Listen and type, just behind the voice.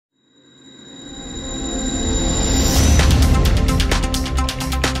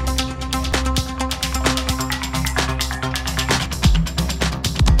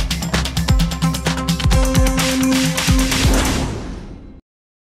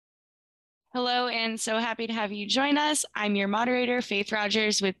Hello, and so happy to have you join us. I'm your moderator, Faith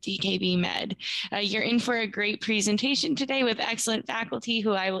Rogers with DKB Med. You're in for a great presentation today with excellent faculty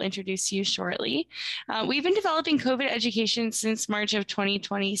who I will introduce to you shortly. We've been developing COVID education since March of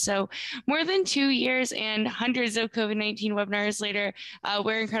 2020, so more than 2 years and hundreds of COVID-19 webinars later,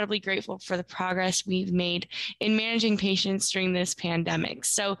 we're incredibly grateful for the progress we've made in managing patients during this pandemic.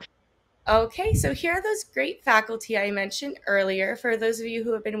 Okay, so here are those great faculty I mentioned earlier. For those of you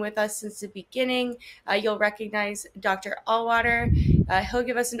who have been with us since the beginning, you'll recognize Dr. Auwaerter. He'll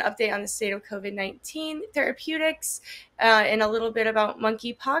give us an update on the state of COVID-19 therapeutics and a little bit about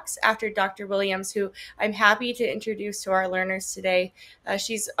monkeypox after Dr. Williams, who I'm happy to introduce to our learners today.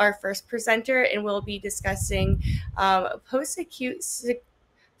 She's our first presenter, and we'll be discussing post-acute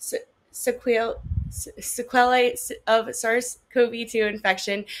sequelae of SARS-CoV-2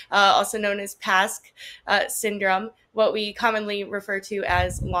 infection, also known as PASC syndrome, what we commonly refer to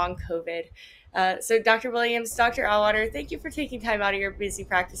as long COVID. So Dr. Williams, Dr. Auwaerter, thank you for taking time out of your busy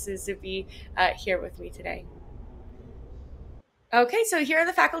practices to be here with me today. Okay, so here are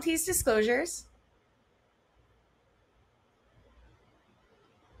the faculty's disclosures.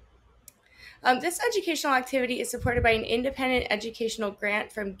 This educational activity is supported by an independent educational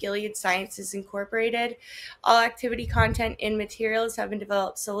grant from Gilead Sciences Incorporated. All activity content and materials have been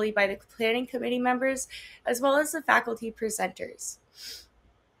developed solely by the planning committee members, as well as the faculty presenters.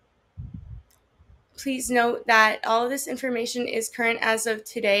 Please note that all of this information is current as of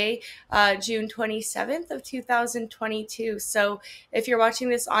today, June 27th of 2022. So if you're watching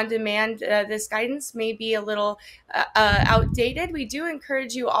this on demand, this guidance may be a little outdated. We do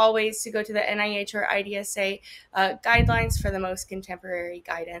encourage you always to go to the NIH or IDSA guidelines for the most contemporary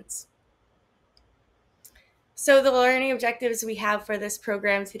guidance. So the learning objectives we have for this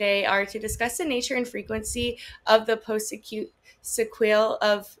program today are to discuss the nature and frequency of the post-acute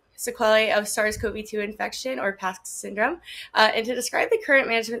sequelae of SARS-CoV-2 infection or PASC syndrome, and to describe the current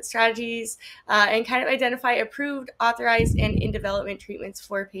management strategies and kind of identify approved, authorized, and in development treatments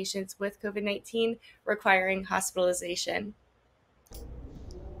for patients with COVID-19 requiring hospitalization.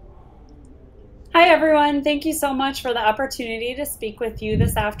 Hi, everyone. Thank you so much for the opportunity to speak with you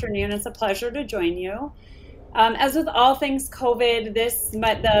this afternoon. It's a pleasure to join you. As with all things COVID,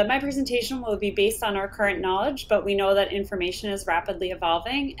 my presentation will be based on our current knowledge, but we know that information is rapidly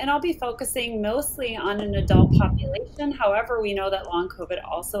evolving, and I'll be focusing mostly on an adult population. However, we know that long COVID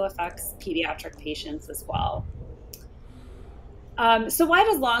also affects pediatric patients as well. So why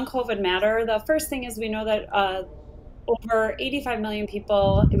does long COVID matter? The first thing is we know that over 85 million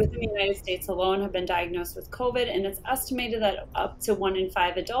people within the United States alone have been diagnosed with COVID, and it's estimated that up to 1 in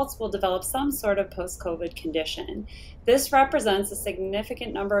 5 adults will develop some sort of post-COVID condition. This represents a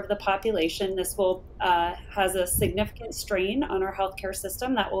significant number of the population. This has a significant strain on our healthcare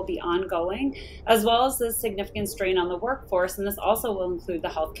system that will be ongoing, as well as a significant strain on the workforce, and this also will include the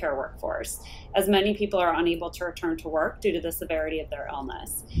healthcare workforce, as many people are unable to return to work due to the severity of their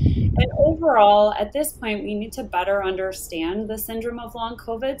illness. And overall, at this point, we need to better understand the syndrome of long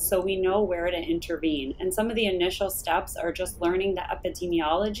COVID so we know where to intervene. And some of the initial steps are just learning the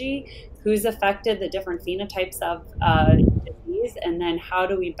epidemiology, who's affected, the different phenotypes of disease, and then how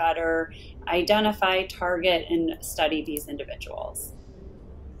do we better identify, target, and study these individuals.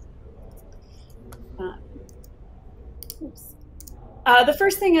 The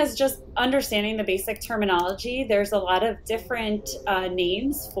first thing is just understanding the basic terminology. There's a lot of different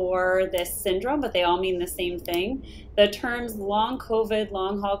names for this syndrome, but they all mean the same thing. The terms long COVID,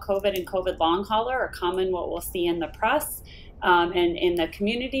 long haul COVID, and COVID long hauler are common what we'll see in the press. And in the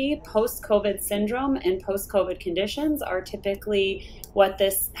community, post-COVID syndrome and post-COVID conditions are typically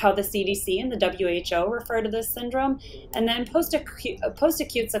how the CDC and the WHO refer to this syndrome. And then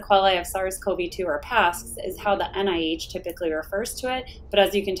post-acute sequelae of SARS-CoV-2 or PASC is how the NIH typically refers to it. But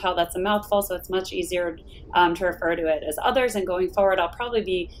as you can tell, that's a mouthful, so it's much easier to refer to it as others. And going forward, I'll probably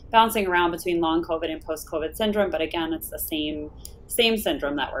be bouncing around between long COVID and post-COVID syndrome. But again, it's the same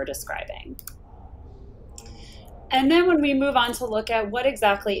syndrome that we're describing. And then when we move on to look at what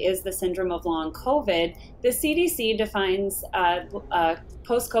exactly is the syndrome of long COVID, the CDC defines a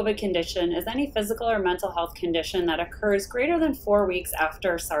post-COVID condition as any physical or mental health condition that occurs greater than 4 weeks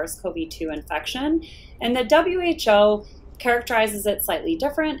after SARS-CoV-2 infection. And the WHO characterizes it slightly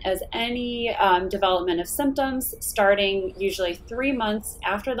different as any development of symptoms starting usually 3 months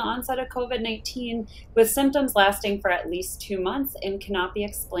after the onset of COVID-19, with symptoms lasting for at least 2 months and cannot be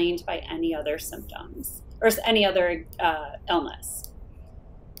explained by any other symptoms or any other illness.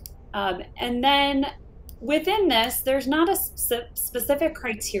 And then within this, there's not a specific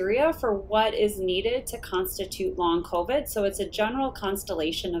criteria for what is needed to constitute long COVID. So it's a general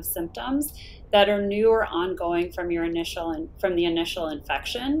constellation of symptoms that are new or ongoing from the initial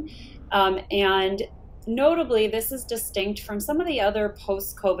infection. And notably, this is distinct from some of the other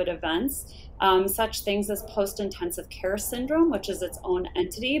post-COVID events, such things as post-intensive care syndrome, which is its own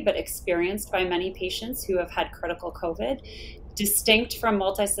entity, but experienced by many patients who have had critical COVID, distinct from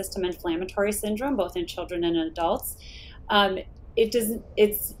multisystem inflammatory syndrome, both in children and adults.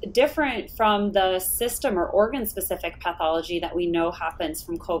 It's different from the system or organ-specific pathology that we know happens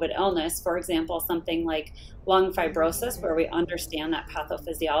from COVID illness. For example, something like lung fibrosis, where we understand that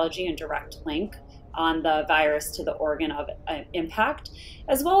pathophysiology and direct link on the virus to the organ of impact,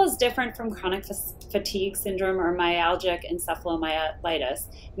 as well as different from chronic fatigue syndrome or myalgic encephalomyelitis.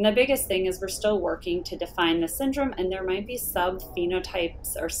 And the biggest thing is we're still working to define the syndrome, and there might be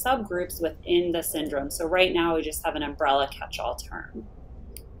sub-phenotypes or subgroups within the syndrome. So right now we just have an umbrella catch-all term.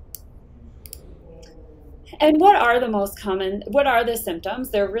 And what are the symptoms?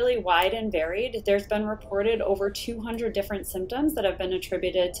 They're really wide and varied. There's been reported over 200 different symptoms that have been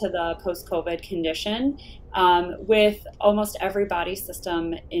attributed to the post-COVID condition, with almost every body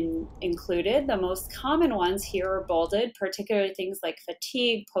system included. The most common ones here are bolded, particularly things like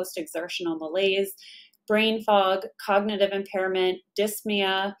fatigue, post-exertional malaise, brain fog, cognitive impairment,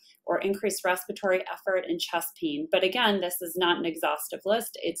 dyspnea, or increased respiratory effort and chest pain. But again, this is not an exhaustive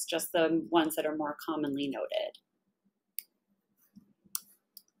list. It's just the ones that are more commonly noted.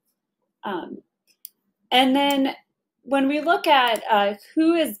 And then when we look at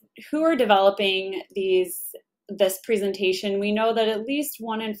who are developing this presentation, we know that at least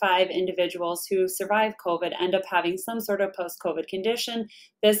 1 in 5 individuals who survive COVID end up having some sort of post-COVID condition.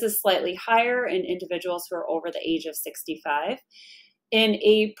 This is slightly higher in individuals who are over the age of 65. In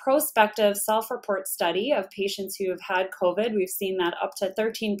a prospective self-report study of patients who have had COVID, we've seen that up to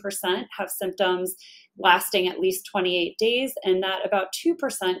 13% have symptoms lasting at least 28 days, and that about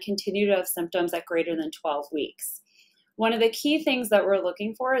 2% continue to have symptoms at greater than 12 weeks. One of the key things that we're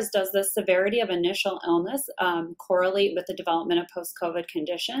looking for is, does the severity of initial illness correlate with the development of post-COVID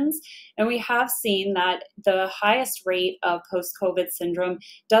conditions? And we have seen that the highest rate of post-COVID syndrome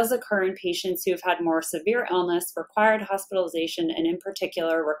does occur in patients who've had more severe illness, required hospitalization, and in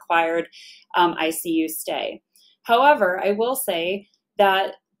particular required ICU stay. However, I will say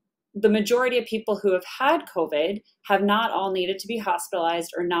that the majority of people who have had COVID have not all needed to be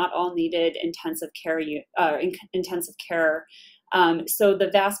hospitalized or not all needed intensive care. So the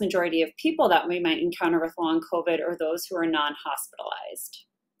vast majority of people that we might encounter with long COVID are those who are non-hospitalized.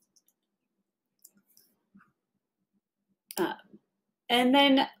 And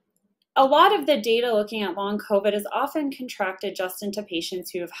then a lot of the data looking at long COVID is often contracted just into patients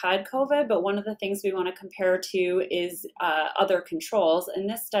who have had COVID, but one of the things we want to compare to is other controls. And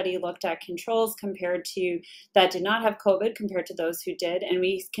this study looked at controls compared to that did not have COVID compared to those who did. And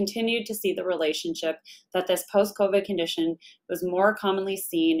we continued to see the relationship that this post-COVID condition was more commonly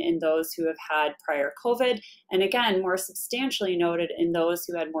seen in those who have had prior COVID. And again, more substantially noted in those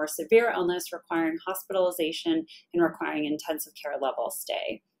who had more severe illness requiring hospitalization and requiring intensive care level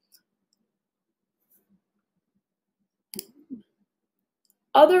stay.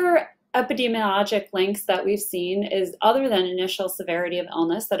 Other epidemiologic links that we've seen is, other than initial severity of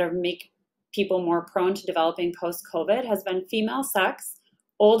illness that make people more prone to developing post-COVID, has been female sex,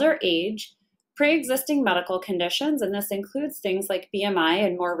 older age, pre-existing medical conditions, and this includes things like BMI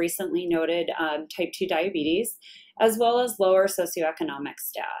and more recently noted type 2 diabetes, as well as lower socioeconomic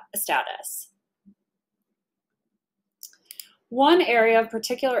status. One area of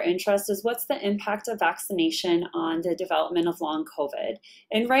particular interest is, what's the impact of vaccination on the development of long COVID?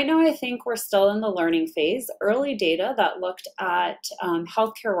 And right now, I think we're still in the learning phase. Early data that looked at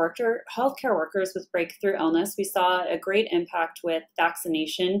healthcare workers with breakthrough illness, we saw a great impact with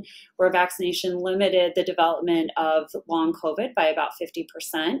vaccination, where vaccination limited the development of long COVID by about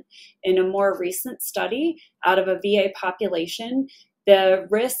 50%. In a more recent study out of a VA population, the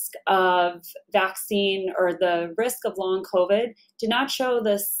risk of vaccine or the risk of long COVID did not show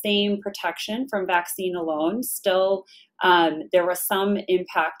the same protection from vaccine alone. Still, there was some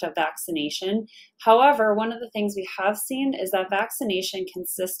impact of vaccination. However, one of the things we have seen is that vaccination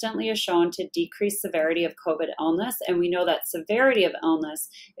consistently is shown to decrease severity of COVID illness. And we know that severity of illness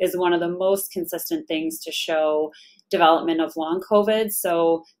is one of the most consistent things to show development of long COVID.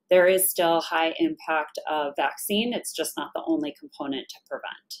 So there is still high impact of vaccine. It's just not the only component to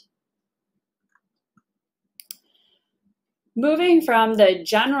prevent. Moving from the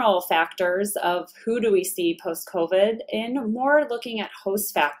general factors of who do we see post-COVID in, more looking at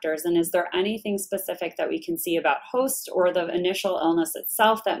host factors, and is there anything specific that we can see about host or the initial illness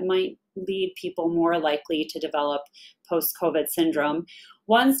itself that might lead people more likely to develop post-COVID syndrome.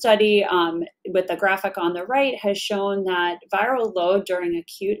 One study with the graphic on the right has shown that viral load during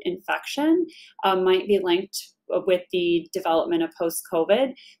acute infection might be linked with the development of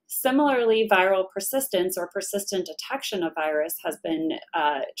post-COVID. Similarly, viral persistence or persistent detection of virus has been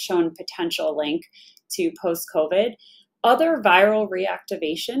shown potential link to post-COVID. Other viral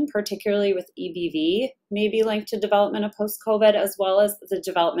reactivation, particularly with EBV, may be linked to development of post-COVID, as well as the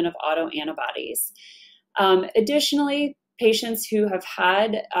development of autoantibodies. Additionally, patients who have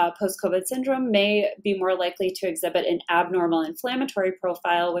had post-COVID syndrome may be more likely to exhibit an abnormal inflammatory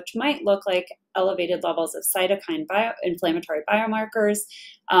profile, which might look like elevated levels of cytokine inflammatory biomarkers,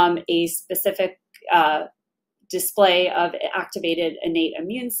 a specific display of activated innate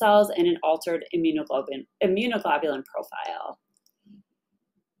immune cells, and an altered immunoglobulin profile.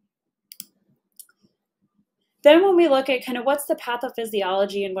 Then when we look at kind of what's the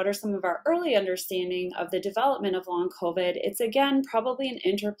pathophysiology and what are some of our early understanding of the development of long COVID, it's again probably an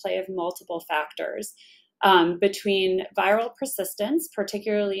interplay of multiple factors between viral persistence,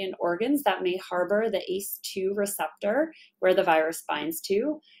 particularly in organs that may harbor the ACE2 receptor where the virus binds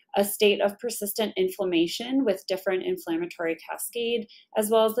to, a state of persistent inflammation with different inflammatory cascade, as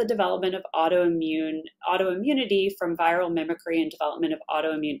well as the development of autoimmunity from viral mimicry and development of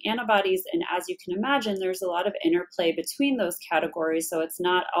autoimmune antibodies. And as you can imagine, there's a lot of interplay between those categories. So it's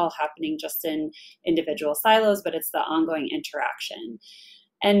not all happening just in individual silos, but it's the ongoing interaction.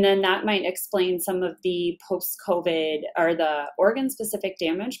 And then that might explain some of the post-COVID or the organ-specific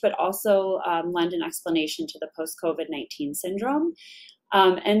damage, but also lend an explanation to the post-COVID-19 syndrome.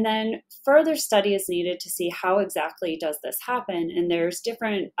 And then further study is needed to see how exactly does this happen. And there's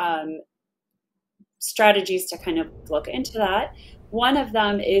different strategies to kind of look into that. One of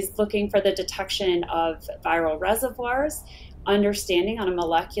them is looking for the detection of viral reservoirs, understanding on a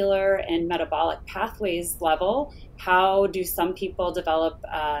molecular and metabolic pathways level, how do some people develop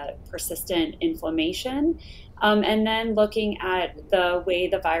persistent inflammation, and then looking at the way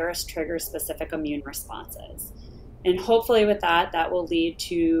the virus triggers specific immune responses. And hopefully with that, that will lead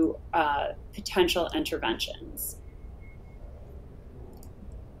to potential interventions.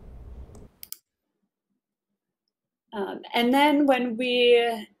 And then when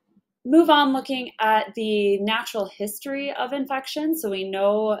we move on looking at the natural history of infection, so we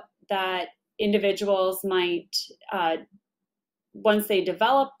know that individuals might, once they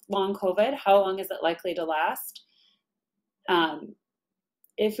develop long COVID, how long is it likely to last?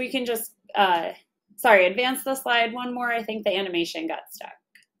 If we can just, sorry, advance the slide one more. I think the animation got stuck.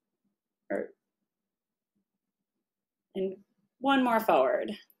 And one more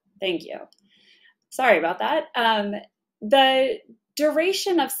forward. Thank you. Sorry about that. The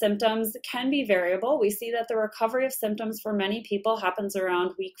duration of symptoms can be variable. We see that the recovery of symptoms for many people happens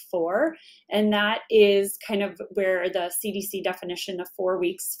around week 4, and that is kind of where the CDC definition of 4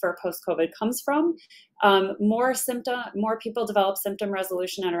 weeks for post-COVID comes from. More people develop symptom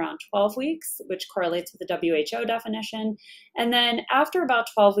resolution at around 12 weeks, which correlates with the WHO definition. And then after about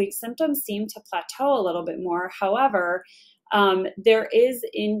 12 weeks, symptoms seem to plateau a little bit more. However, there is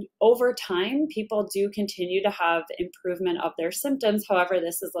over time, people do continue to have improvement of their symptoms. However,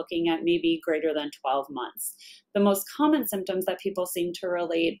 this is looking at maybe greater than 12 months. The most common symptoms that people seem to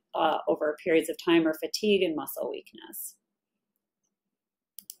relate over periods of time are fatigue and muscle weakness.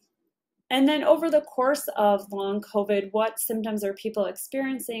 And then over the course of long COVID, what symptoms are people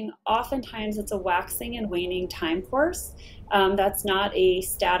experiencing? Oftentimes it's a waxing and waning time course. That's not a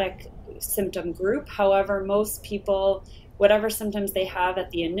static symptom group. However, most people, whatever symptoms they have at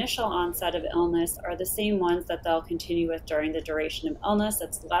the initial onset of illness are the same ones that they'll continue with during the duration of illness.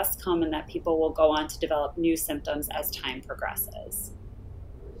 It's less common that people will go on to develop new symptoms as time progresses.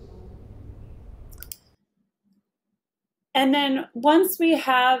 And then once we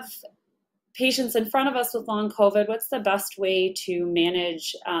have patients in front of us with long COVID, what's the best way to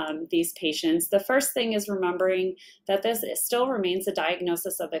manage these patients? The first thing is remembering that this still remains a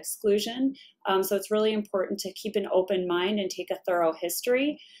diagnosis of exclusion. So it's really important to keep an open mind and take a thorough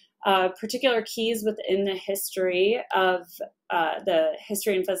history. Particular keys within the history of the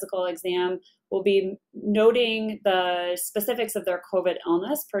history and physical exam will be noting the specifics of their COVID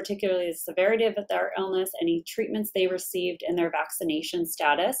illness, particularly the severity of their illness, any treatments they received, and their vaccination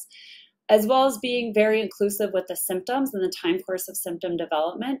status, as well as being very inclusive with the symptoms and the time course of symptom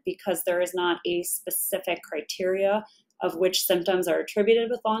development, because there is not a specific criteria of which symptoms are attributed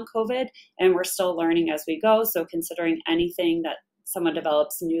with long COVID, and we're still learning as we go. So considering anything that someone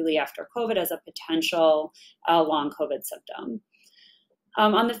develops newly after COVID as a potential long COVID symptom.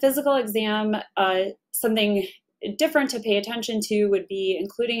 On the physical exam, something different to pay attention to would be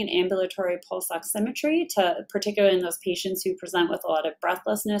including an ambulatory pulse oximetry, particularly in those patients who present with a lot of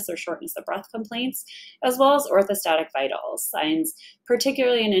breathlessness or shortness of breath complaints, as well as orthostatic vital signs,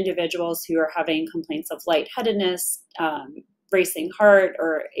 particularly in individuals who are having complaints of lightheadedness, racing heart,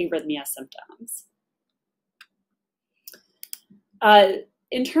 or arrhythmia symptoms.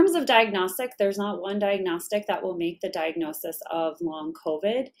 In terms of diagnostic, there's not one diagnostic that will make the diagnosis of long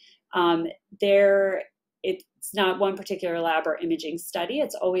COVID. It's not one particular lab or imaging study.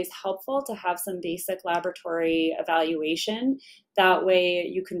 It's always helpful to have some basic laboratory evaluation. That way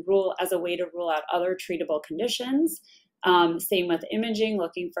you can as a way to rule out other treatable conditions. Same with imaging,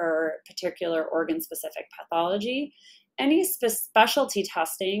 looking for particular organ-specific pathology. Any specialty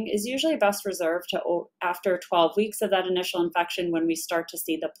testing is usually best reserved to after 12 weeks of that initial infection, when we start to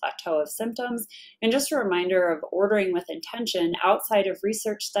see the plateau of symptoms. And just a reminder of ordering with intention outside of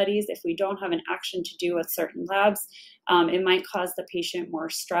research studies. If we don't have an action to do with certain labs, it might cause the patient more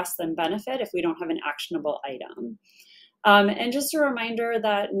stress than benefit if we don't have an actionable item. And just a reminder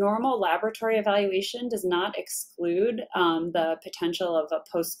that normal laboratory evaluation does not exclude the potential of a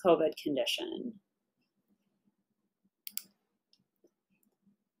post-COVID condition.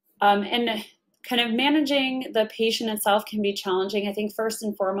 And kind of managing the patient itself can be challenging. I think first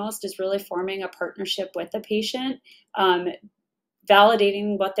and foremost is really forming a partnership with the patient,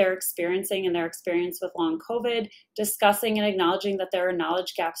 validating what they're experiencing and their experience with long COVID, discussing and acknowledging that there are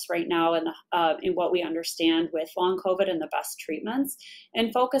knowledge gaps right now in what we understand with long COVID and the best treatments,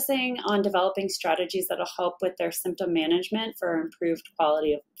 and focusing on developing strategies that will help with their symptom management for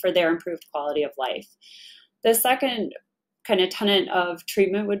their improved quality of life. The second kind of tenet of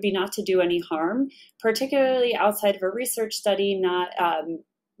treatment would be not to do any harm, particularly outside of a research study,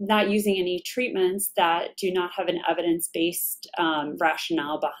 not using any treatments that do not have an evidence-based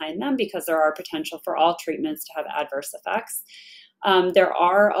rationale behind them, because there are potential for all treatments to have adverse effects. There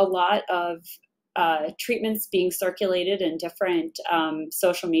are a lot of treatments being circulated in different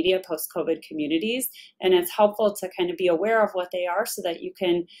social media post-COVID communities, and it's helpful to kind of be aware of what they are so that you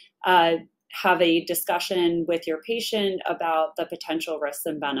can have a discussion with your patient about the potential risks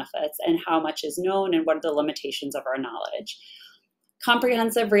and benefits and how much is known and what are the limitations of our knowledge.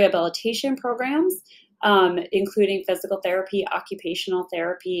 Comprehensive rehabilitation programs, including physical therapy, occupational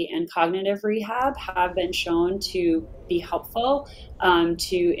therapy, and cognitive rehab, have been shown to be helpful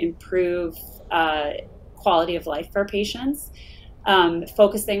to improve quality of life for patients.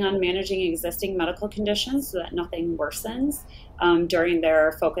 Focusing on managing existing medical conditions so that nothing worsens during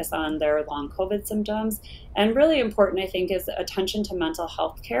their focus on their long COVID symptoms. And really important, I think, is attention to mental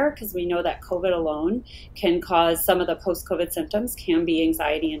health care, because we know that COVID alone can cause some of the post-COVID symptoms can be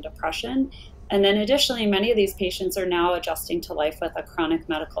anxiety and depression. And then additionally, many of these patients are now adjusting to life with a chronic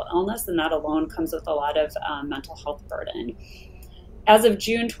medical illness, and that alone comes with a lot of mental health burden. As of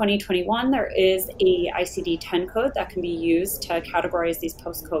June 2021, there is a ICD-10 code that can be used to categorize these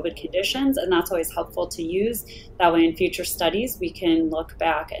post-COVID conditions, and that's always helpful to use. That way in future studies, we can look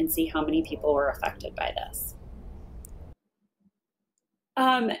back and see how many people were affected by this.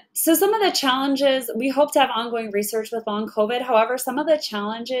 So some of the challenges, we hope to have ongoing research with long COVID. However, some of the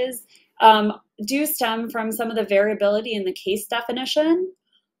challenges do stem from some of the variability in the case definition.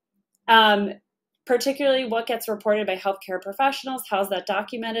 Particularly what gets reported by healthcare professionals, how's that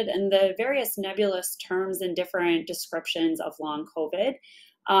documented, and the various nebulous terms and different descriptions of long COVID.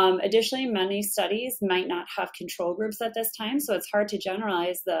 Additionally, many studies might not have control groups at this time, so it's hard to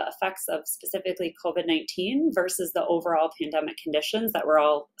generalize the effects of specifically COVID-19 versus the overall pandemic conditions that we're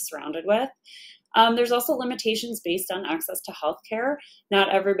all surrounded with. There's also limitations based on access to healthcare. Not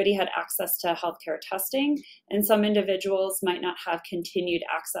everybody had access to healthcare testing, and some individuals might not have continued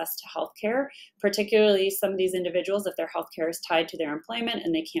access to healthcare, particularly some of these individuals, if their healthcare is tied to their employment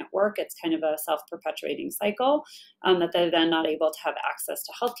and they can't work, it's kind of a self-perpetuating cycle that they're then not able to have access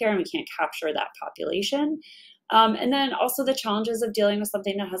to healthcare, and we can't capture that population. And then also the challenges of dealing with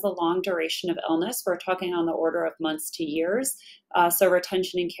something that has a long duration of illness. We're talking on the order of months to years. So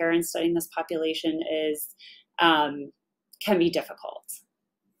retention and care and studying this population can be difficult.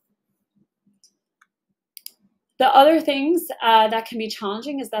 The other things that can be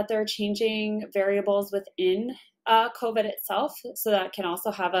challenging is that there are changing variables within COVID itself. So that can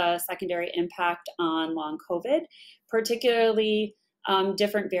also have a secondary impact on long COVID, particularly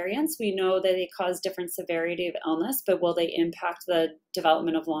different variants. We know that they cause different severity of illness, but will they impact the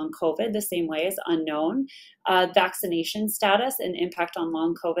development of long COVID the same way is unknown. Vaccination status and impact on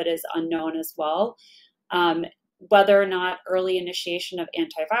long COVID is unknown as well. Whether or not early initiation of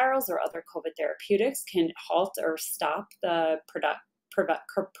antivirals or other COVID therapeutics can halt or stop the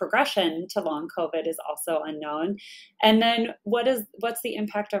progression to long COVID is also unknown. And then what's the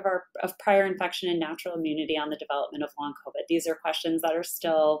impact of prior infection and natural immunity on the development of long COVID? These are questions that are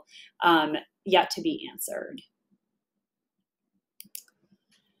still yet to be answered.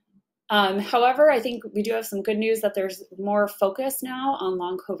 However, I think we do have some good news that there's more focus now on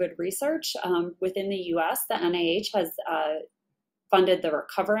long COVID research. Within the US, the NIH has funded the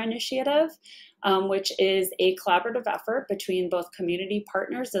Recover Initiative, which is a collaborative effort between both community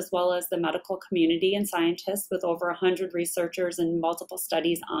partners as well as the medical community and scientists, with over 100 researchers and multiple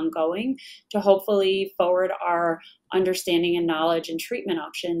studies ongoing to hopefully forward our understanding and knowledge and treatment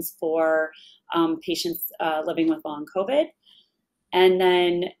options for patients living with long COVID. And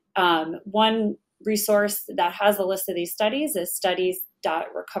then one resource that has a list of these studies is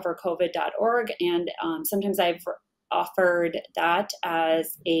studies.recovercovid.org. And sometimes I've offered that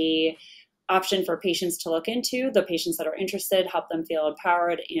as a option for patients to look into, the patients that are interested, help them feel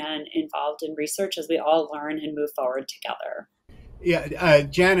empowered and involved in research as we all learn and move forward together. Yeah,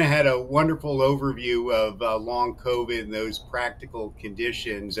 Janna had a wonderful overview of long COVID and those practical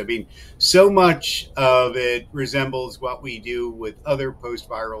conditions. I mean, so much of it resembles what we do with other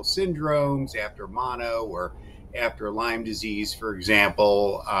post-viral syndromes after mono or after Lyme disease, for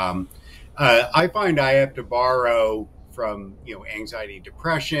example. I find I have to borrow from, anxiety,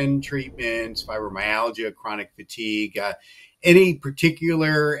 depression treatments, fibromyalgia, chronic fatigue. Any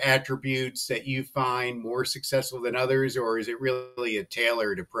particular attributes that you find more successful than others, or is it really a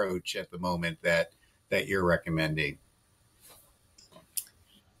tailored approach at the moment that you're recommending?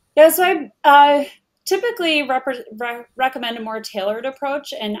 Yeah, so I typically recommend a more tailored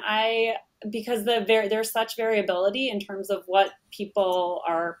approach, and because there's such variability in terms of what people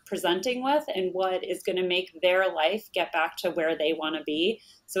are presenting with and what is going to make their life get back to where they want to be.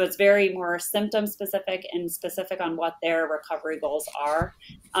 So it's very more symptom specific and specific on what their recovery goals are,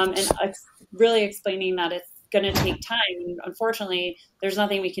 and really explaining that it's going to take time. And unfortunately, there's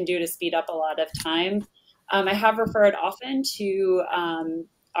nothing we can do to speed up a lot of time. I have referred often to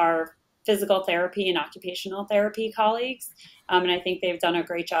our physical therapy and occupational therapy colleagues. And I think they've done a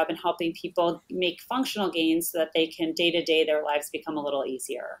great job in helping people make functional gains so that they can day-to-day their lives become a little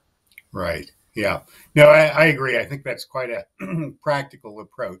easier. Right. Yeah. No, I agree. I think that's quite a practical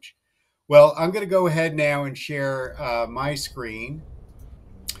approach. Well, I'm going to go ahead now and share my screen.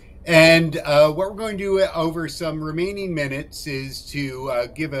 And what we're going to do over some remaining minutes is to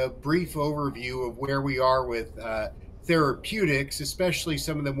give a brief overview of where we are with therapeutics, especially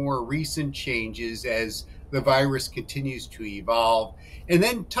some of the more recent changes as the virus continues to evolve, and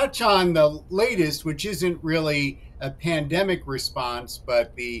then touch on the latest, which isn't really a pandemic response,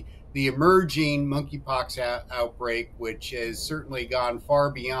 but the emerging monkeypox outbreak, which has certainly gone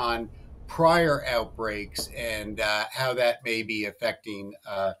far beyond prior outbreaks, and how that may be affecting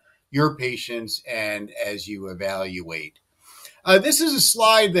your patients and as you evaluate. This is a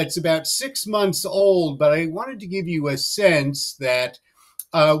slide that's about 6 months old, but I wanted to give you a sense that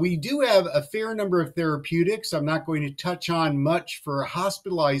we do have a fair number of therapeutics. I'm not going to touch on much for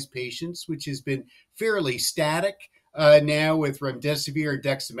hospitalized patients, which has been fairly static now with remdesivir,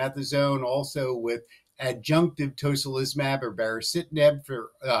 dexamethasone, also with adjunctive tocilizumab or baricitinib for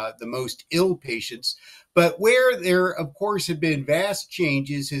the most ill patients. But where there, of course, have been vast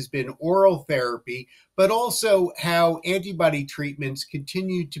changes has been oral therapy, but also how antibody treatments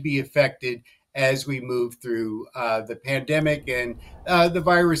continue to be affected as we move through the pandemic and the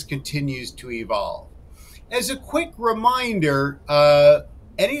virus continues to evolve. As a quick reminder,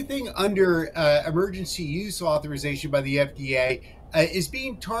 anything under emergency use authorization by the FDA is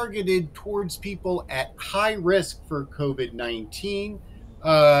being targeted towards people at high risk for COVID-19.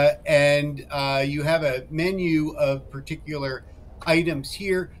 And you have a menu of particular items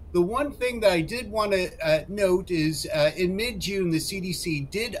here. The one thing that I did want to note is in mid-June, the CDC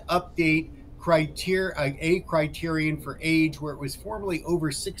did update a criterion for age where it was formerly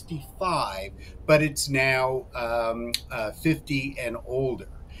over 65, but it's now 50 and older.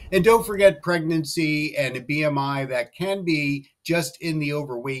 And don't forget pregnancy and a BMI that can be just in the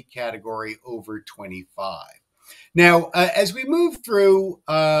overweight category over 25. Now, as we move through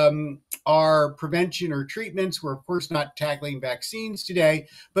our prevention or treatments, we're of course not tackling vaccines today,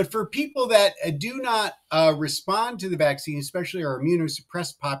 but for people that do not respond to the vaccine, especially our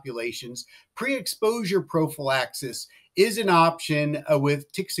immunosuppressed populations, pre-exposure prophylaxis is an option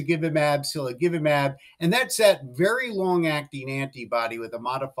with tixagevimab, silagevimab, and that's that very long-acting antibody with a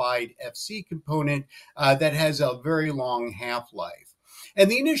modified FC component that has a very long half-life. And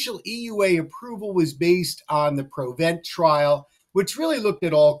the initial EUA approval was based on the PROVENT trial, which really looked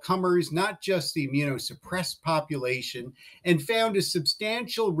at all comers, not just the immunosuppressed population, and found a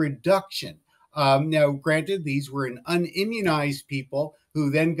substantial reduction. Now, granted, these were in unimmunized people who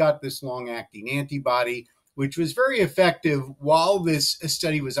then got this long-acting antibody, which was very effective while this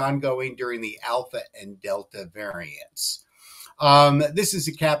study was ongoing during the Alpha and Delta variants. This is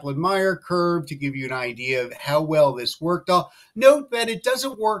a Kaplan-Meier curve to give you an idea of how well this worked. I'll note that it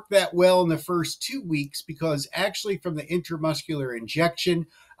doesn't work that well in the first 2 weeks because actually from the intramuscular injection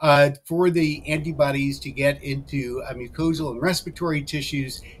for the antibodies to get into mucosal and respiratory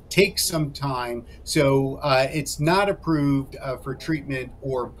tissues takes some time. So it's not approved for treatment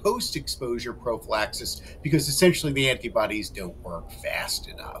or post-exposure prophylaxis because essentially the antibodies don't work fast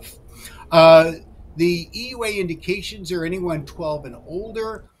enough. The EUA indications are anyone 12 and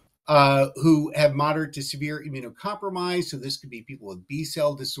older who have moderate to severe immunocompromise. So this could be people with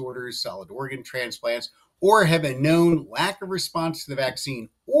B-cell disorders, solid organ transplants, or have a known lack of response to the vaccine,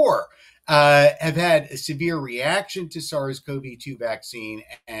 or have had a severe reaction to SARS-CoV-2 vaccine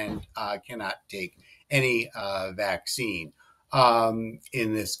and cannot take any vaccine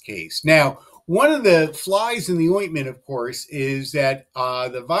in this case. Now, one of the flies in the ointment, of course, is that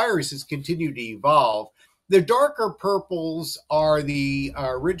the virus has continued to evolve. The darker purples are the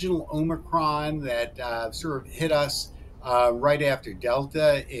original Omicron that sort of hit us right after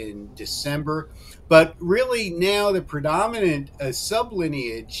Delta in December. But really now the predominant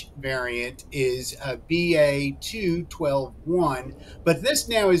sublineage variant is BA.2.12.1, but this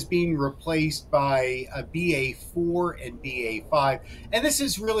now is being replaced by BA.4 and BA.5. And this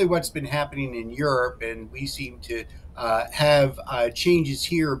is really what's been happening in Europe, and we seem to have changes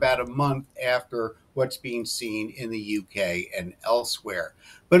here about a month after what's being seen in the UK and elsewhere.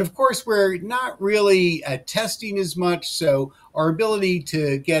 But of course, we're not really testing as much, so our ability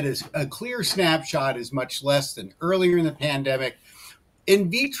to get a clear snapshot is much less than earlier in the pandemic.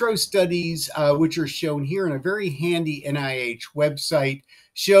 In vitro studies, which are shown here in a very handy NIH website,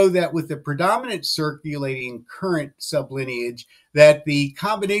 show that with the predominant circulating current sublineage, that the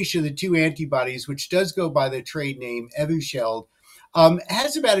combination of the two antibodies, which does go by the trade name Evusheld,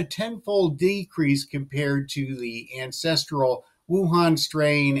 has about a tenfold decrease compared to the ancestral Wuhan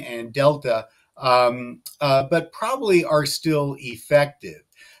strain and Delta, but probably are still effective.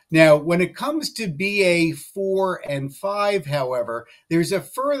 Now, when it comes to BA.4 and 5, however, there's a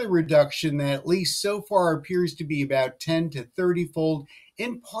further reduction that at least so far appears to be about 10 to 30-fold,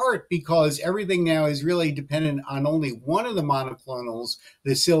 in part because everything now is really dependent on only one of the monoclonals,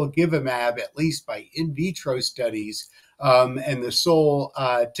 the silagevimab, at least by in vitro studies, and the sole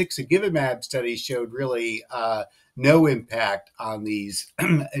tixagevimab study showed really no impact on these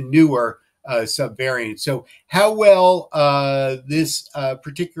newer subvariants. So how well this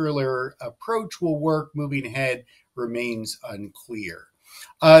particular approach will work moving ahead remains unclear.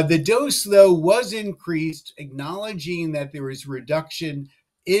 The dose, though, was increased, acknowledging that there was reduction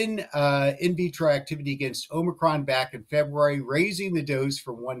in vitro activity against Omicron back in February, raising the dose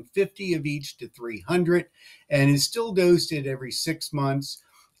from 150 of each to 300, and is still dosed at every 6 months.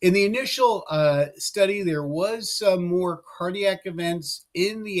 In the initial study, there was some more cardiac events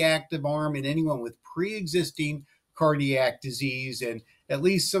in the active arm in anyone with pre-existing cardiac disease, and at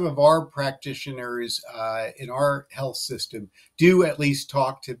least some of our practitioners in our health system do at least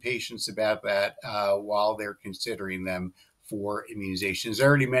talk to patients about that while they're considering them for immunization. As I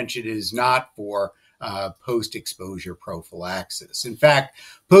already mentioned, it is not for post-exposure prophylaxis. In fact,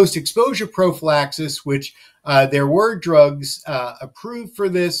 post-exposure prophylaxis, which there were drugs approved for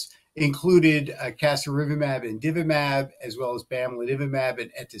this, included casirivimab and divimab, as well as bamlanivimab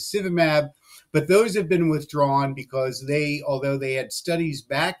and etesivimab. But those have been withdrawn because although they had studies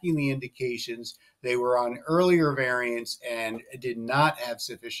backing the indications, they were on earlier variants and did not have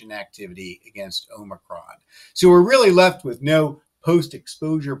sufficient activity against Omicron. So we're really left with no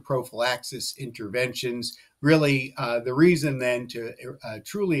post-exposure prophylaxis interventions, really the reason then to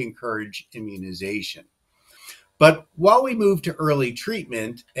truly encourage immunization. But while we move to early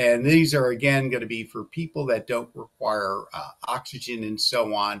treatment, and these are again going to be for people that don't require oxygen and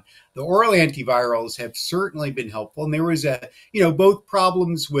so on, the oral antivirals have certainly been helpful. And there was both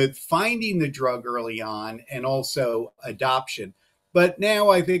problems with finding the drug early on and also adoption. But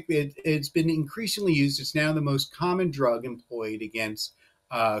now I think that it's been increasingly used. It's now the most common drug employed against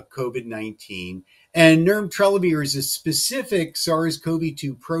COVID-19. And nirmatrelvir is a specific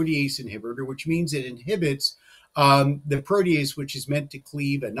SARS-CoV-2 protease inhibitor, which means it inhibits The protease, which is meant to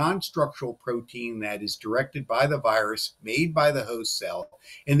cleave a non-structural protein that is directed by the virus, made by the host cell,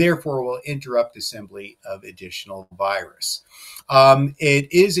 and therefore will interrupt assembly of additional virus.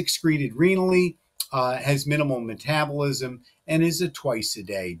 It is excreted renally, has minimal metabolism, and is a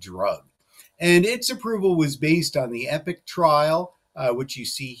twice-a-day drug. And its approval was based on the EPIC trial, which you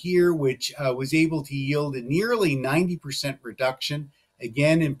see here, which was able to yield a nearly 90% reduction,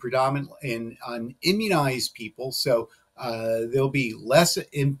 again, on immunized people. So there'll be less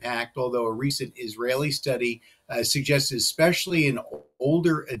impact, although a recent Israeli study suggests, especially in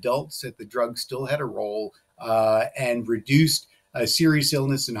older adults, that the drug still had a role and reduced serious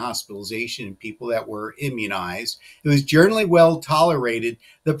illness and hospitalization in people that were immunized. It was generally well tolerated.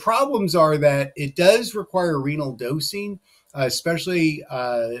 The problems are that it does require renal dosing, especially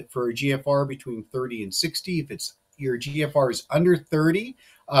for a GFR between 30 and 60. If your GFR is under 30,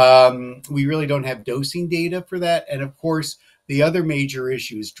 we really don't have dosing data for that. And of course, the other major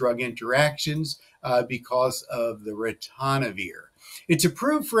issue is drug interactions because of the ritonavir. It's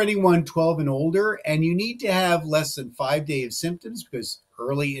approved for anyone 12 and older, and you need to have less than 5 days of symptoms because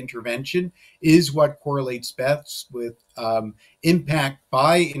early intervention is what correlates best with impact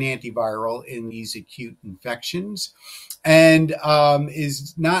by an antiviral in these acute infections, and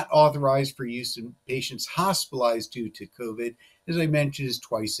is not authorized for use in patients hospitalized due to COVID. As I mentioned, is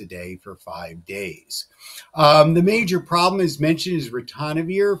twice a day for 5 days. The major problem, as mentioned, is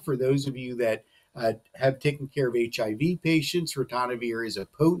ritonavir. For those of you that have taken care of HIV patients, ritonavir is a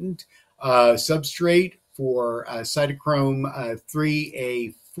potent substrate for cytochrome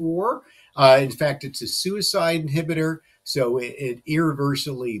 3A4. In fact, it's a suicide inhibitor, so it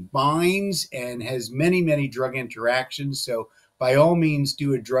irreversibly binds and has many, many drug interactions. So by all means,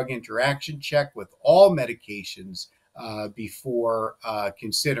 do a drug interaction check with all medications before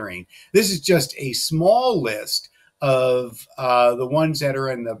considering. This is just a small list of the ones that are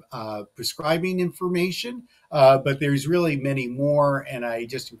in the prescribing information, but there's really many more, and I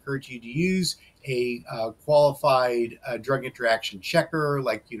just encourage you to use a qualified drug interaction checker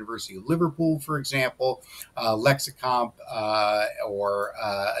like University of Liverpool, for example, Lexicomp, or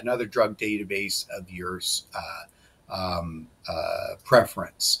another drug database of your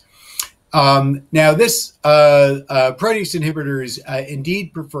preference. Now, this protease inhibitor is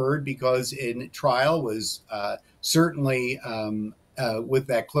indeed preferred because in trial was certainly with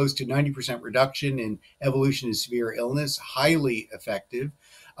that close to 90% reduction in evolution of severe illness, highly effective.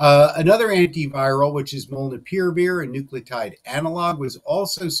 Another antiviral, which is molnupiravir, a nucleotide analog, was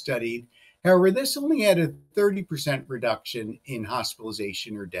also studied. However, this only had a 30% reduction in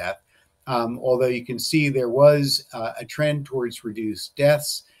hospitalization or death, although you can see there was a trend towards reduced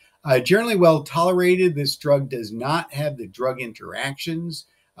deaths. Generally well tolerated, this drug does not have the drug interactions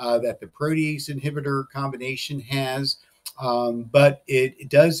that the protease inhibitor combination has, but it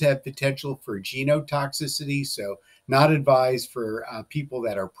does have potential for genotoxicity, so not advised for people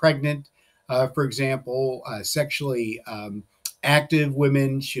that are pregnant. For example, sexually active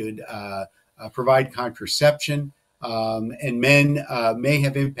women should provide contraception, and men may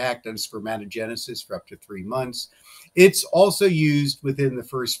have impact on spermatogenesis for up to 3 months. It's also used within the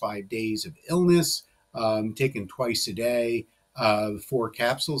first 5 days of illness, taken twice a day, 4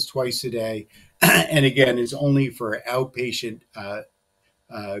 capsules twice a day, and again is only for outpatient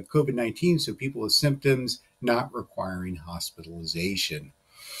COVID-19, so people with symptoms not requiring hospitalization.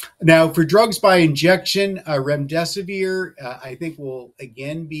 Now, for drugs by injection, remdesivir, I think will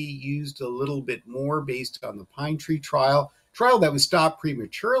again be used a little bit more based on the Pine Tree trial that was stopped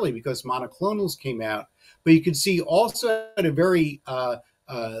prematurely because monoclonals came out. But you can see also at a very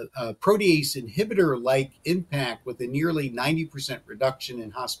protease inhibitor-like impact with a nearly 90% reduction in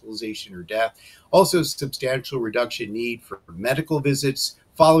hospitalization or death. Also, substantial reduction need for medical visits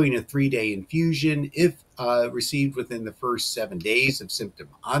following a 3-day infusion if received within the first 7 days of symptom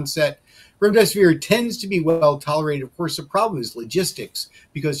onset. Remdesivir tends to be well tolerated. Of course, the problem is logistics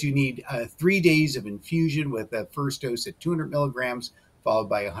because you need 3 days of infusion with a first dose at 200 milligrams followed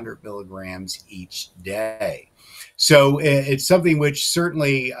by 100 milligrams each day. So it's something which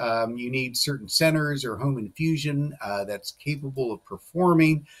certainly you need certain centers or home infusion that's capable of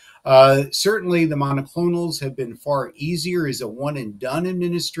performing. Certainly the monoclonals have been far easier as a one and done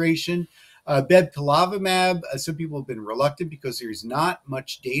administration. Bebtelovimab, some people have been reluctant because there's not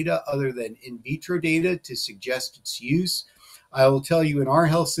much data other than in vitro data to suggest its use. I will tell you in our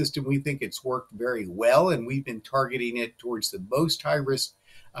health system, we think it's worked very well, and we've been targeting it towards the most high-risk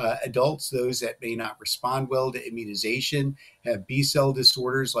adults, those that may not respond well to immunization, have B-cell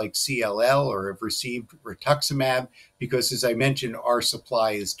disorders like CLL, or have received rituximab, because, as I mentioned, our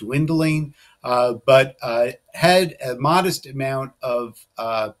supply is dwindling, but had a modest amount of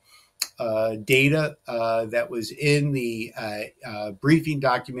data that was in the briefing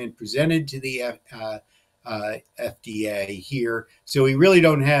document presented to the FDA here. So we really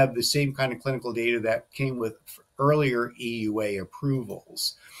don't have the same kind of clinical data that came with earlier EUA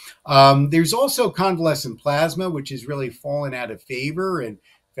approvals. There's also convalescent plasma, which has really fallen out of favor. In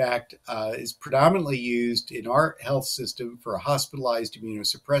fact, is predominantly used in our health system for hospitalized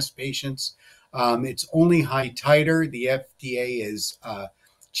immunosuppressed patients. It's only high titer. The FDA has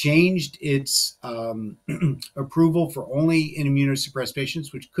changed its approval for only in immunosuppressed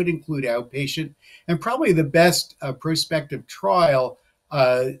patients, which could include outpatient. And probably the best prospective trial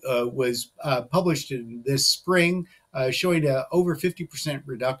was published in this spring, showing a over 50%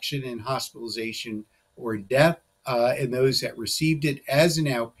 reduction in hospitalization or death in those that received it as an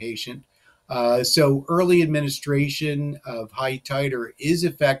outpatient. So early administration of high titer is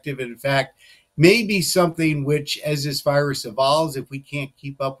effective. And in fact, may be something which, as this virus evolves, if we can't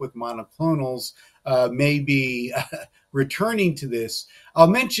keep up with monoclonals, may be returning to this. I'll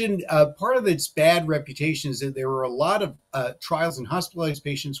mention part of its bad reputation is that there were a lot of trials in hospitalized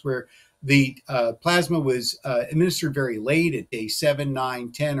patients where the plasma was administered very late at day 7,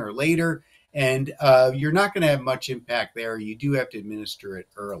 9, 10, or later, and you're not going to have much impact there. You do have to administer it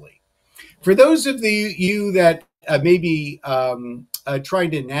early. For those of you that may be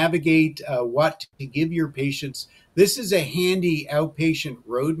trying to navigate what to give your patients, this is a handy outpatient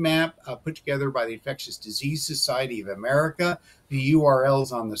roadmap put together by the Infectious Disease Society of America. The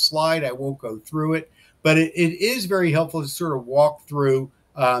URL's on the slide. I won't go through it, but it is very helpful to sort of walk through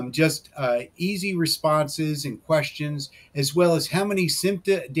just easy responses and questions, as well as how many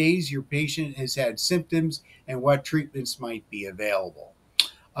days your patient has had symptoms and what treatments might be available.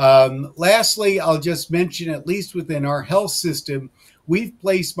 Lastly, I'll just mention, at least within our health system, we've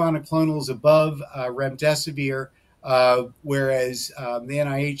placed monoclonals above remdesivir, whereas the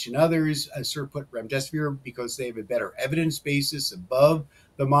NIH and others sort of put remdesivir because they have a better evidence basis above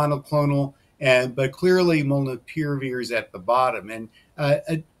the monoclonal, but clearly molnupiravir is at the bottom. And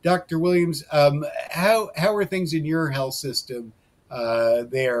Dr. Williams, how are things in your health system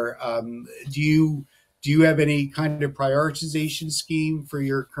there? Do you have any kind of prioritization scheme for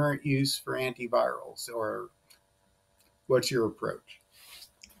your current use for antivirals, or what's your approach?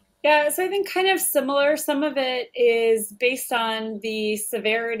 Yeah, so I think kind of similar. Some of it is based on the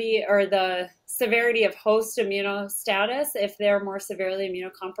severity of host immunostatus. If they're more severely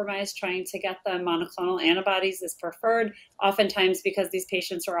immunocompromised, trying to get them monoclonal antibodies is preferred. Oftentimes, because these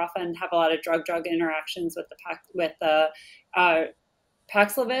patients often have a lot of drug-drug interactions with the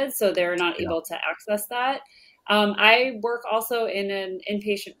Paxlovid, so they're not able to access that. I work also in an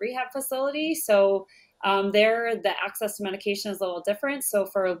inpatient rehab facility, so there the access to medication is a little different. So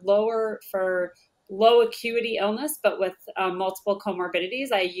for low acuity illness, but with multiple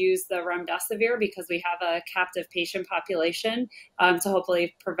comorbidities, I use the remdesivir because we have a captive patient population to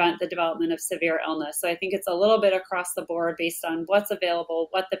hopefully prevent the development of severe illness. So I think it's a little bit across the board based on what's available,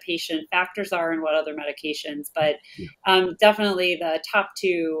 what the patient factors are, and what other medications. But definitely the top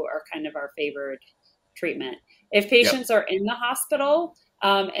two are kind of our favored treatment. If patients are in the hospital,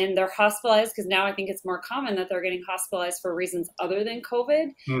 and they're hospitalized, because now I think it's more common that they're getting hospitalized for reasons other than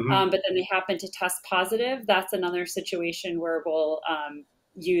COVID, but then they happen to test positive, that's another situation where we'll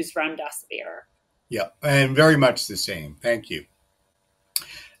use remdesivir. Yeah, and very much the same. Thank you.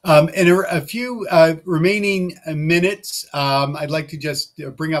 And a few remaining minutes, I'd like to just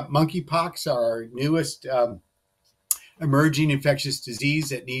bring up monkeypox, our newest emerging infectious disease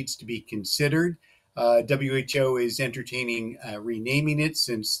that needs to be considered. WHO is entertaining renaming it,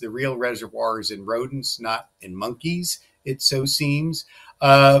 since the real reservoir is in rodents, not in monkeys, it so seems.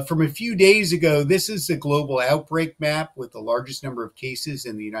 From a few days ago, this is the global outbreak map with the largest number of cases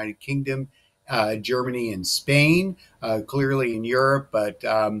in the United Kingdom, Germany, and Spain, clearly in Europe, but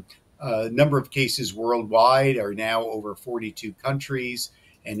number of cases worldwide are now over 42 countries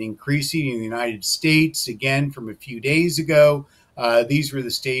and increasing in the United States. Again, from a few days ago, these were the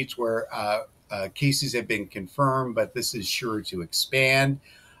states where cases have been confirmed, but this is sure to expand.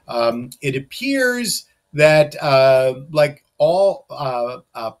 It appears that, like all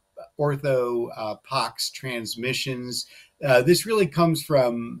orthopox transmissions, this really comes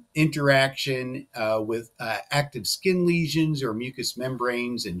from interaction with active skin lesions or mucous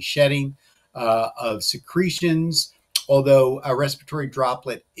membranes and shedding of secretions, although a respiratory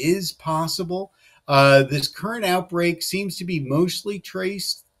droplet is possible. This current outbreak seems to be mostly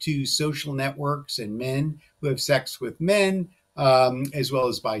traced to social networks and men who have sex with men, as well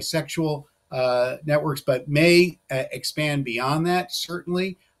as bisexual networks, but may expand beyond that,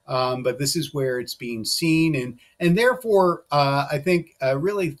 certainly. But this is where it's being seen. And therefore, I think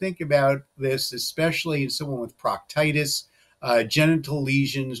really think about this, especially in someone with proctitis, genital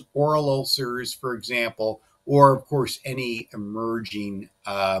lesions, oral ulcers, for example, or of course, any emerging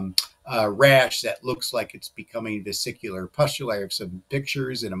rash that looks like it's becoming vesicular pustule. I have some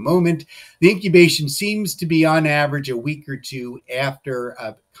pictures in a moment. The incubation seems to be on average a week or two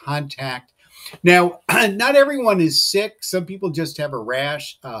after contact. Now, not everyone is sick. Some people just have a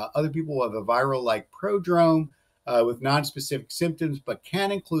rash. Other people have a viral-like prodrome with nonspecific symptoms, but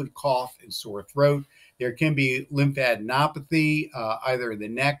can include cough and sore throat. There can be lymphadenopathy, either in the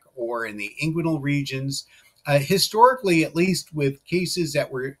neck or in the inguinal regions. Historically, at least with cases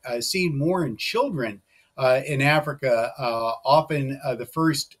that were seen more in children in Africa, often the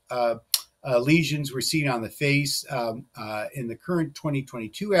first lesions were seen on the face. In the current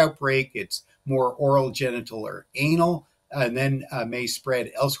 2022 outbreak, it's more oral, genital, or anal, and then may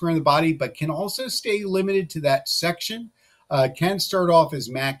spread elsewhere in the body, but can also stay limited to that section. Can start off as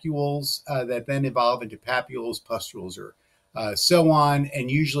macules that then evolve into papules, pustules, or so on, and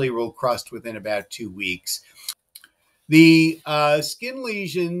usually will crust within about 2 weeks. The skin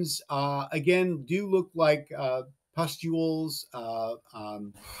lesions, again, do look like pustules,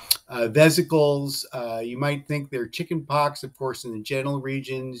 vesicles. You might think they're chicken pox, of course, in the genital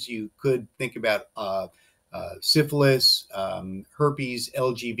regions. You could think about syphilis, herpes,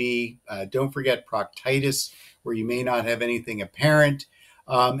 LGB. Don't forget proctitis, where you may not have anything apparent,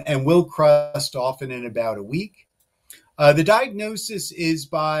 and will crust often in about a week. The diagnosis is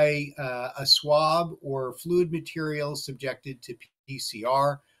by a swab or fluid material subjected to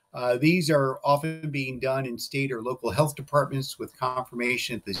PCR. These are often being done in state or local health departments with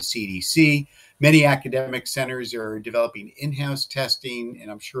confirmation at the CDC. Many academic centers are developing in-house testing, and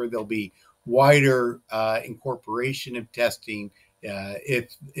I'm sure there'll be wider incorporation of testing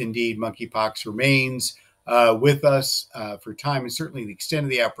if indeed monkeypox remains with us for time. And certainly the extent of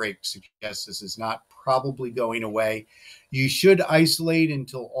the outbreak suggests this is not probably going away. You should isolate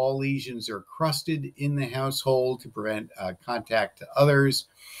until all lesions are crusted in the household to prevent contact to others.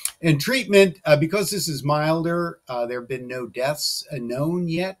 And treatment, because this is milder, there have been no deaths known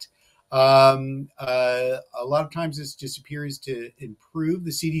yet. A lot of times this just appears to improve. The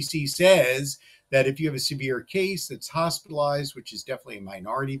CDC says that if you have a severe case that's hospitalized, which is definitely a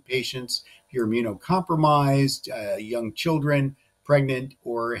minority of patients, if you're immunocompromised, young children, pregnant,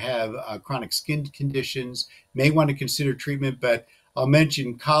 or have chronic skin conditions, may want to consider treatment. But I'll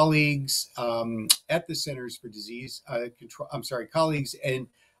mention colleagues at the Centers for Disease Control, colleagues in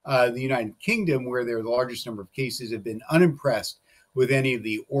the United Kingdom, where the largest number of cases, have been unimpressed with any of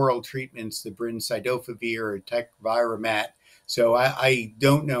the oral treatments, the brincidofovir or tecvirimat. So I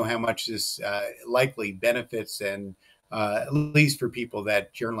don't know how much this likely benefits, and at least for people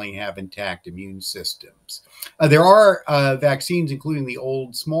that generally have intact immune systems. There are vaccines, including the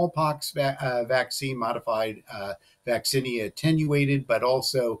old smallpox vaccine, modified vaccinia attenuated, but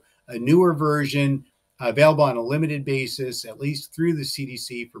also a newer version available on a limited basis, at least through the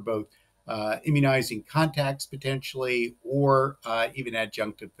CDC, for both immunizing contacts potentially, or even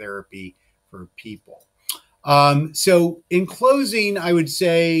adjunctive therapy for people. So in closing, I would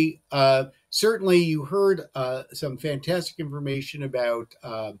say, certainly you heard some fantastic information about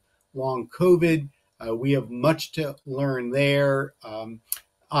long COVID. We have much to learn there.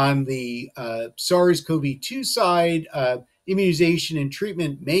 On the SARS-CoV-2 side, immunization and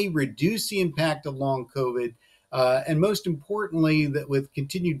treatment may reduce the impact of long COVID. And most importantly, that with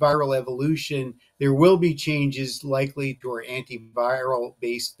continued viral evolution, there will be changes likely to our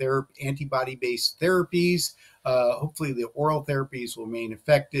antibody-based therapies. Hopefully the oral therapies will remain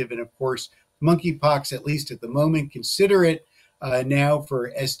effective. And of course, monkeypox, at least at the moment, consider it now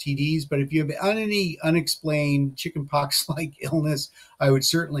for STDs. But if you have any unexplained chickenpox-like illness, I would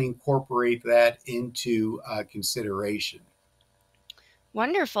certainly incorporate that into consideration.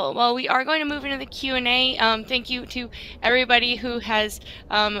 Wonderful. Well, we are going to move into the Q&A. Thank you to everybody who has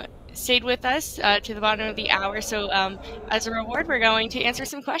stayed with us to the bottom of the hour. So as a reward, we're going to answer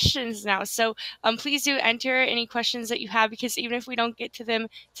some questions now. So please do enter any questions that you have, because even if we don't get to them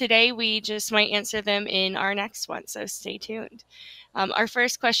today, we just might answer them in our next one. So stay tuned. Our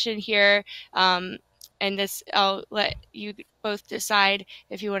first question here, and this, I'll let you both decide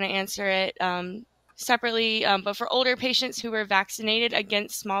if you want to answer it separately, but for older patients who were vaccinated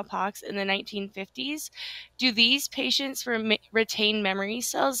against smallpox in the 1950s, do these patients retain memory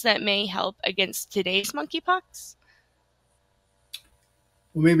cells that may help against today's monkeypox?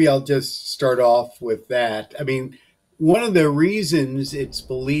 Well, maybe I'll just start off with that. I mean, one of the reasons it's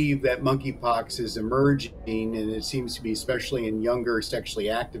believed that monkeypox is emerging, and it seems to be especially in younger sexually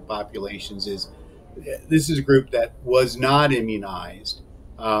active populations, is this is a group that was not immunized.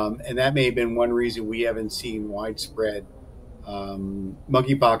 And that may have been one reason we haven't seen widespread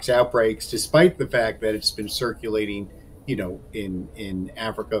monkeypox outbreaks, despite the fact that it's been circulating, in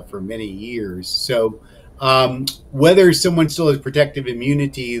Africa for many years. So whether someone still has protective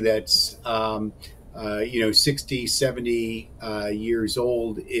immunity that's 60, 70 years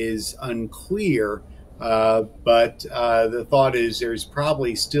old is unclear. But the thought is there's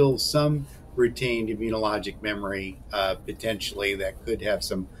probably still some retained immunologic memory potentially that could have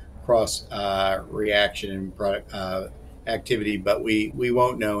some cross reaction and activity, but we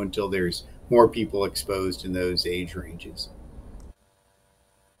won't know until there's more people exposed in those age ranges.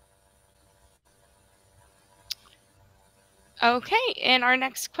 Okay, and our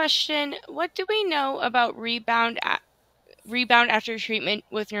next question, what do we know about rebound after treatment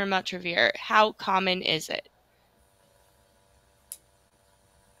with nirmatrelvir? How common is it?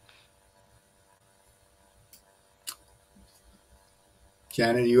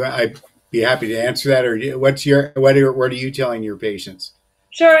 Janna, I'd be happy to answer that. Or what are you telling your patients?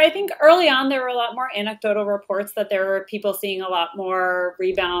 Sure. I think early on there were a lot more anecdotal reports that there were people seeing a lot more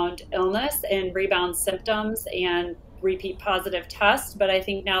rebound illness and rebound symptoms and repeat positive tests. But I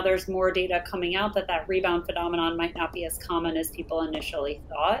think now there's more data coming out that rebound phenomenon might not be as common as people initially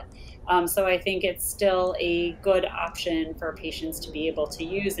thought. So I think it's still a good option for patients to be able to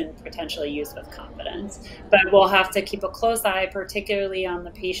use and potentially use with confidence. But we'll have to keep a close eye, particularly on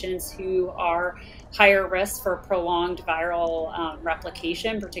the patients who are higher risk for prolonged viral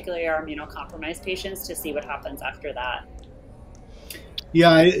replication, particularly our immunocompromised patients, to see what happens after that.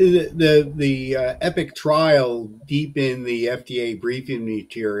 Yeah, the EPIC trial deep in the FDA briefing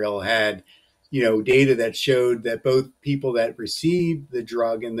material had data that showed that both people that received the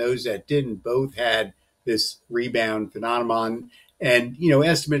drug and those that didn't both had this rebound phenomenon. And,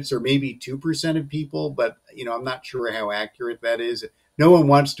 estimates are maybe 2% of people, but, I'm not sure how accurate that is. No one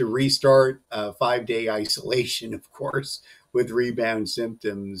wants to restart a 5-day isolation, of course, with rebound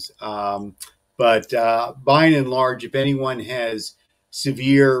symptoms. But by and large, if anyone has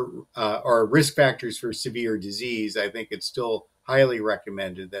severe or risk factors for severe disease, I think it's still highly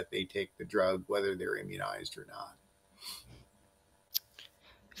recommended that they take the drug, whether they're immunized or not.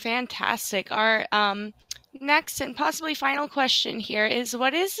 Fantastic. Our next and possibly final question here is,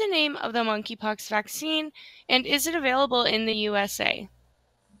 what is the name of the monkeypox vaccine, and is it available in the USA?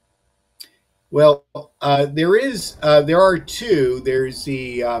 Well, there are two. There's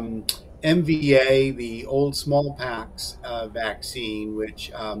the MVA, the old smallpox vaccine,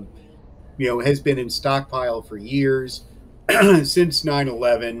 which has been in stockpile for years since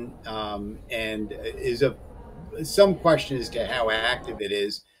 9/11, and is some question as to how active it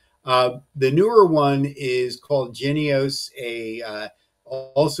is. The newer one is called Genios,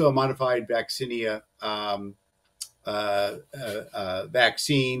 also a modified vaccinia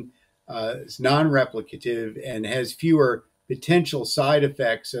vaccine. It's non-replicative and has fewer potential side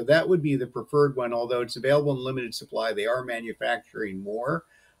effects. So that would be the preferred one, although it's available in limited supply. They are manufacturing more.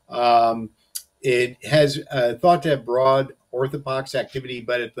 It has thought to have broad orthopox activity,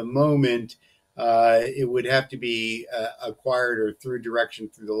 but at the moment, it would have to be acquired or through direction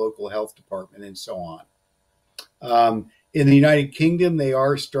through the local health department and so on. In the United Kingdom, they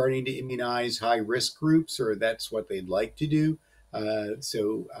are starting to immunize high-risk groups, or that's what they'd like to do.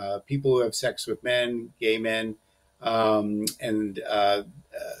 So people who have sex with men, gay men, and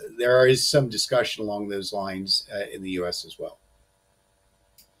there is some discussion along those lines in the U.S. as well.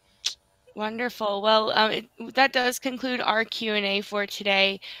 Wonderful. Well, that does conclude our Q&A for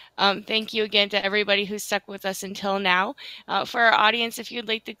today. Thank you again to everybody who stuck with us until now. For our audience, if you'd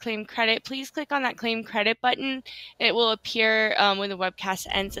like to claim credit, please click on that claim credit button. It will appear when the webcast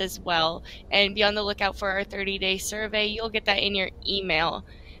ends as well. And be on the lookout for our 30-day survey. You'll get that in your email.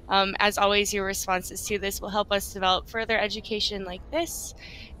 As always, your responses to this will help us develop further education like this.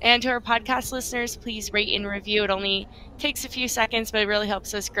 And to our podcast listeners, please rate and review. It only takes a few seconds, but it really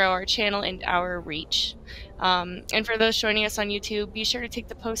helps us grow our channel and our reach. And for those joining us on YouTube, be sure to take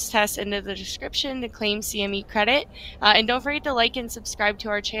the post-test into the description to claim CME credit. And don't forget to like and subscribe to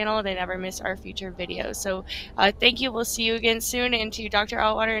our channel to never miss our future videos. So thank you. We'll see you again soon. And to Dr.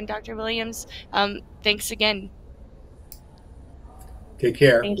 Auwaerter and Dr. Williams, thanks again. Take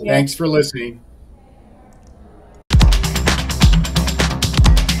care. Thanks for listening.